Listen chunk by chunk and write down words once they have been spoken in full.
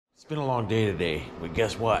been a long day today, but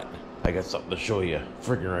guess what? I got something to show you.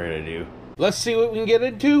 Freaking right I do. Let's see what we can get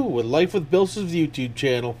into with Life with BillSiff's YouTube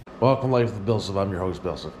channel. Welcome to Life with BillSiff. I'm your host,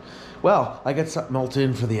 BillSiff. Well, I got something else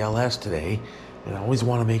in for the LS today, and I always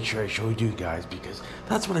want to make sure I show you guys because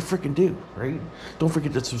that's what I freaking do, right? Don't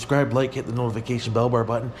forget to subscribe, like, hit the notification bell bar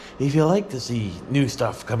button if you like to see new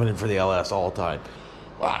stuff coming in for the LS all the time.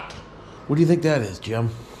 What do you think that is,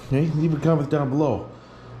 Jim? Hey, leave a comment down below.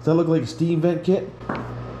 Does that look like a steam vent kit?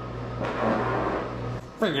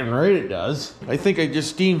 Freaking right it does. I think I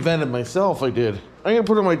just steam vented myself, I did. I'm gonna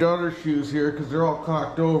put on my daughter's shoes here because they're all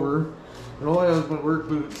cocked over. And all I have is my work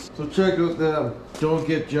boots. So check out them. Don't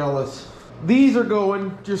get jealous. These are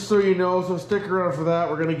going, just so you know, so stick around for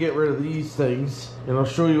that. We're gonna get rid of these things. And I'll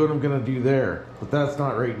show you what I'm gonna do there. But that's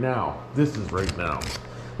not right now. This is right now.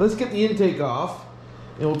 Let's get the intake off.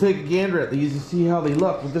 And we'll take a gander at these and see how they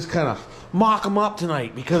look. We'll just kind of mock them up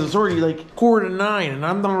tonight because it's already like 9:15 and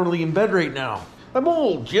I'm not really in bed right now. I'm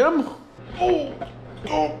old, Jim. Oh.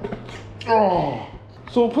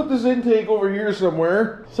 So we'll put this intake over here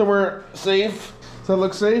somewhere safe. Does that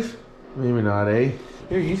look safe? Maybe not, eh?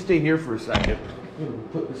 Here, you stay here for a second. I'm gonna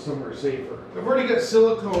put this somewhere safer. I've already got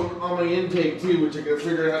silicone on my intake too, which I gotta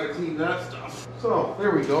figure out how to clean that stuff. So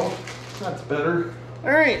there we go. That's better. All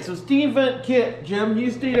right, so steam vent kit, Jim.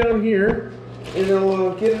 You stay down here, and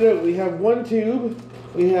I'll get it out. We have one tube.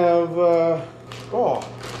 We have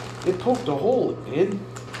it poked a hole. It did.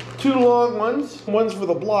 Two long ones. One's for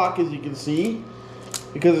the block, as you can see,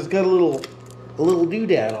 because it's got a little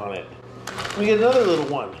doodad on it. We get another little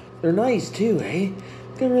one. They're nice too, eh?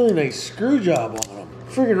 Got a really nice screw job on them.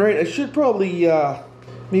 Friggin' right. I should probably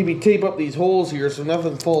maybe tape up these holes here so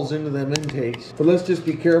nothing falls into them intakes. But let's just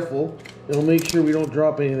be careful. It'll make sure we don't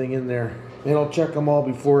drop anything in there. And I'll check them all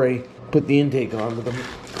before I put the intake on with the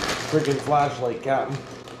friggin' flashlight, Captain.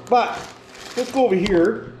 But let's go over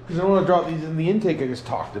here because I don't want to drop these in the intake I just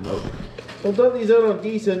talked about. I'll dump these out on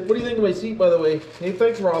decent. What do you think of my seat, by the way? Hey,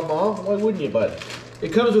 thanks, Rob Ma. Why wouldn't you, bud?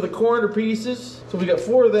 It comes with the corner pieces. So we got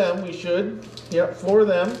 4 of them, we should. Yep, 4 of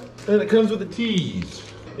them. And it comes with the T's.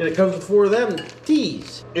 And it comes with 4 of them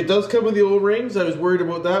T's. It does come with the O-rings. I was worried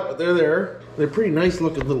about that, but they're there. They're pretty nice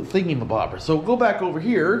looking little thingy-mabobbers. So we'll go back over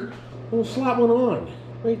here. We'll slap one on.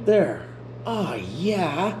 Right there. Oh,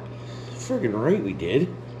 yeah. Friggin' right we did.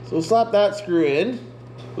 So we'll slap that screw in.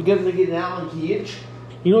 We'll get an Allen keyage.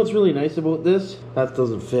 You know what's really nice about this? That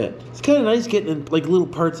doesn't fit. It's kind of nice getting in like little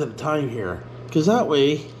parts at a time here. Because that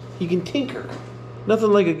way, you can tinker.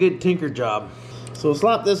 Nothing like a good tinker job. So we'll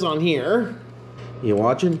slap this on here. You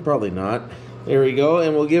watching? Probably not. There we go.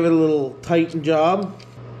 And we'll give it a little tighten job.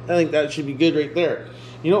 I think that should be good right there.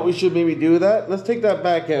 You know what we should maybe do with that? Let's take that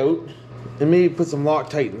back out and maybe put some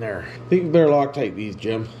Loctite in there. I think we better Loctite these,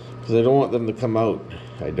 Jim, because I don't want them to come out.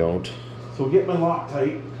 I don't. So we'll get my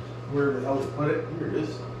Loctite. Where the hell did I put it? Here it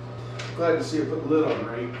is. Glad to see I put the lid on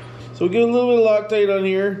right. So we'll get a little bit of Loctite on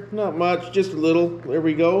here. Not much, just a little. There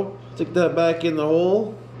we go. Stick that back in the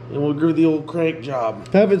hole. And we'll give the old crank job.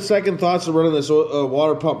 Having second thoughts of running this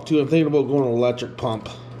water pump too. I'm thinking about going to an electric pump.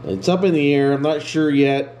 It's up in the air. I'm not sure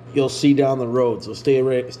yet. You'll see down the road. So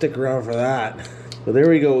stick around for that. So there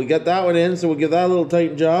we go. We got that one in. So we'll give that a little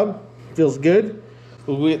tighten job. Feels good.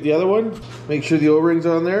 We'll get the other one. Make sure the O-ring's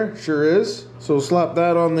on there. Sure is. So we'll slap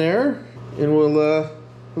that on there. And we'll a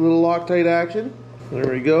little Loctite action.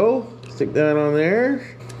 There we go. Stick that on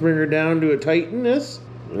there. Bring her down to a tightness.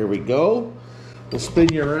 There we go. We'll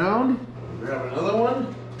spin you around. Grab another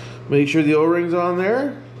one. Make sure the O-ring's on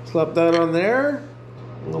there. Slap that on there.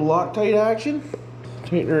 A little Loctite action.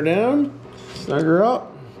 Tighten her down. Snug her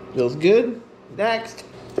up. Feels good. Next.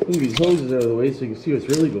 Move these hoses out of the way so you can see what's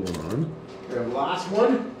really going on. Grab the last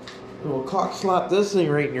one. And we'll cock slap this thing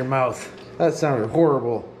right in your mouth. That sounded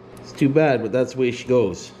horrible. It's too bad, but that's the way she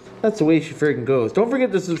goes. That's the way she freaking goes. Don't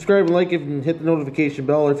forget to subscribe and like it and hit the notification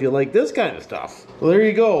bell if you like this kind of stuff. Well, there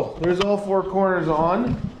you go. There's all 4 corners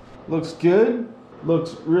on. Looks good.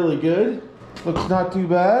 Looks really good. Looks not too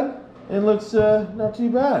bad. And looks not too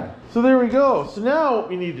bad. So there we go. So now what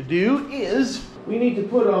we need to do is we need to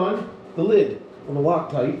put on the lid on the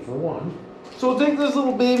Loctite for one. So we'll take this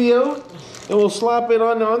little baby out and we'll slap it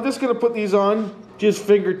on. Now I'm just going to put these on just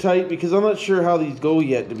finger tight because I'm not sure how these go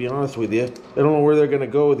yet, to be honest with you. I don't know where they're going to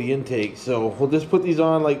go with the intake. So we'll just put these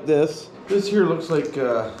on like this. This here looks like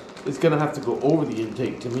it's going to have to go over the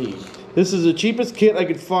intake to me. This is the cheapest kit I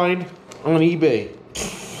could find on eBay.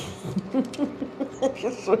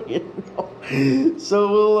 Just so you know.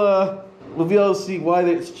 So we'll be able to see why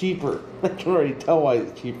it's cheaper. I can already tell why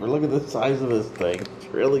it's cheaper. Look at the size of this thing. It's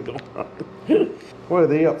really going on. Why are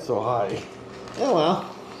they up so high? Oh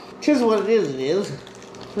well. Just what it is, it is.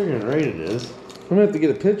 Friggin' right it is. gonna have to get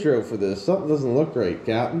a picture out for this. Something doesn't look right,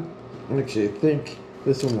 Captain. Actually, I think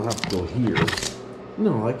this one will have to go here.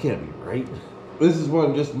 No, that can't be right. This is what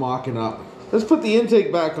I'm just mocking up. Let's put the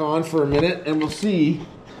intake back on for a minute and we'll see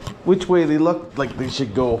which way they look like they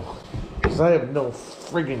should go. Because I have no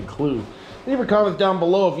friggin' clue. Leave a comment down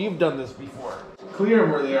below if you've done this before. Clear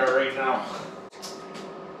them where they are right now.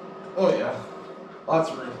 Oh yeah, lots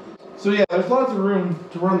of room. So yeah, there's lots of room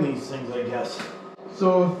to run these things, I guess.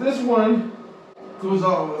 So if this one goes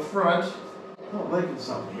out the front, I'm not liking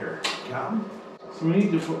something here, Captain. So we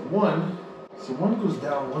need to put one, so one goes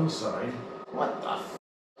down one side. What the f?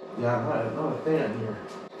 Yeah, I'm not a fan here.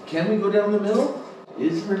 Can we go down the middle?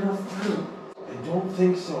 Is there enough room? I don't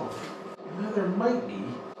think so. Well, there might be.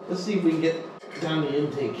 Let's see if we can get down the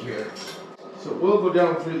intake here. So we'll go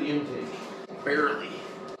down through the intake. Barely.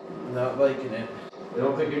 Not liking it. I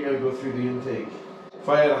don't think I'm gonna go through the intake. If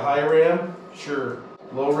I had a high ram, sure.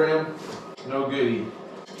 Low ram, no goodie.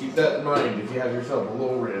 Keep that in mind if you have yourself a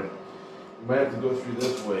low ram. You might have to go through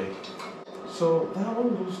this way. So that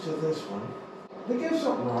one goes to this one. I think I have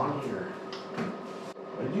something wrong here.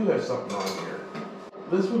 I do have something wrong here.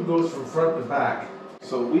 This one goes from front to back.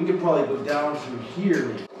 So we could probably go down through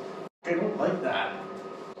here. I don't like that.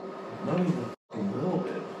 Not even a little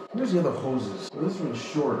bit. Here's the other hoses. So this one's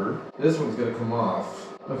shorter. This one's gonna come off.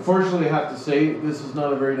 Unfortunately, I have to say, this is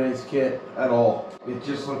not a very nice kit at all. It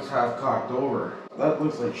just looks half cocked over. That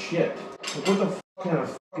looks like shit. Like, what the f kind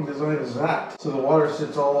of fucking design is that? So the water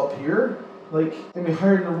sits all up here? Like, they be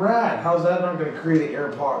hired a rat. How's that not gonna create an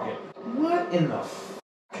air pocket? What in the f?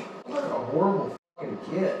 What a horrible fucking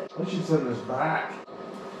kit. I should send this back.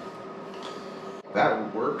 That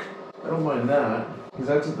would work. I don't mind that, because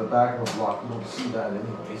that's at the back of the block. You don't see that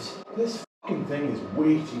anyways. This fucking thing is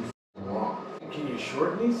way too fucking long. Can you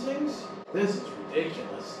shorten these things? This is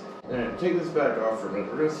ridiculous. Alright, take this back off for a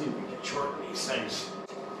minute. We're gonna see if we can shorten these things.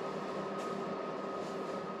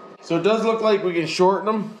 So it does look like we can shorten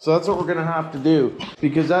them. So that's what we're gonna have to do,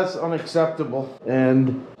 because that's unacceptable.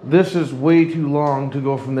 And this is way too long to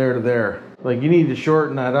go from there to there. Like, you need to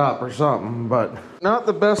shorten that up or something, but not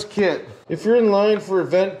the best kit. If you're in line for a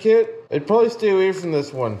vent kit, I'd probably stay away from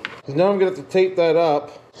this one. Because now I'm gonna have to tape that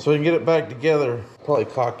up so I can get it back together. Probably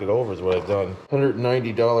cocked it over is what I've done.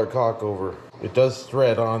 $190 cock over. It does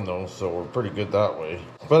thread on though, so we're pretty good that way.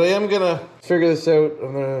 But I am gonna figure this out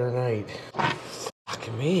another night.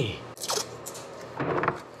 Fucking me.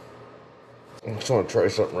 I just want to try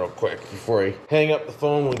something real quick before I hang up the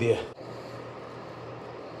phone with you.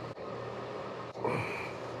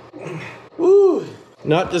 Woo!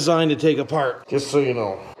 Not designed to take apart, just so you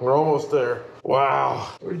know. We're almost there. Wow.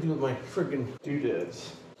 What do you do with my friggin'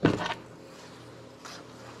 doodads?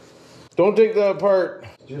 Don't take that apart.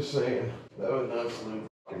 Just saying. That was an absolute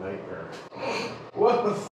fucking nightmare. What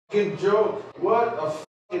a fucking joke. What a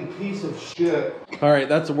fucking piece of shit. Alright,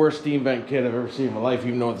 that's the worst steam vent kit I've ever seen in my life,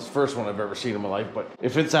 even though it's the first one I've ever seen in my life. But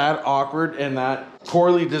if it's that awkward and that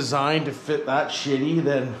poorly designed to fit that shitty,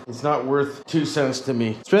 then it's not worth 2 cents to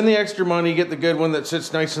me. Spend the extra money, get the good one that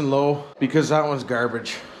sits nice and low, because that one's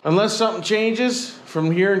garbage. Unless something changes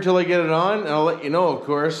from here until I get it on, and I'll let you know, of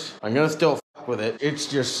course. I'm gonna still fuck with it. It's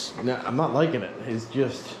just, I'm not liking it. It's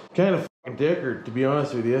just kind of fucking dickered, to be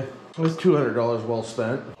honest with you. It was $200 well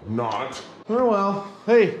spent. Not. Oh well,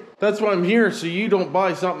 hey, that's why I'm here, so you don't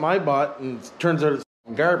buy something I bought and it turns out it's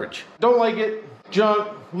garbage. Don't like it, junk,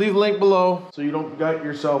 leave a link below so you don't get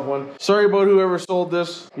yourself one. Sorry about whoever sold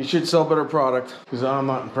this. You should sell better product, because I'm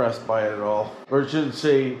not impressed by it at all. Or it should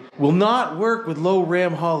say, will not work with low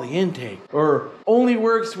ram holly intake, or only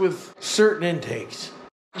works with certain intakes.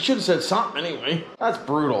 You should have said something anyway. That's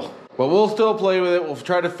brutal. But we'll still play with it. We'll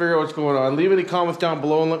try to figure out what's going on. Leave any comments down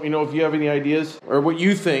below and let me know if you have any ideas or what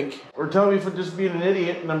you think. Or tell me if I'm just being an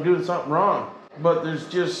idiot and I'm doing something wrong. But there's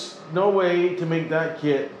just no way to make that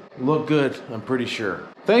kit look good, I'm pretty sure.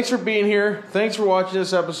 Thanks for being here. Thanks for watching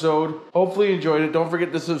this episode. Hopefully you enjoyed it. Don't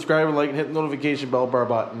forget to subscribe and like and hit the notification bell bar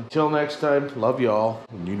button. Until next time, love y'all.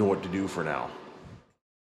 And you know what to do for now.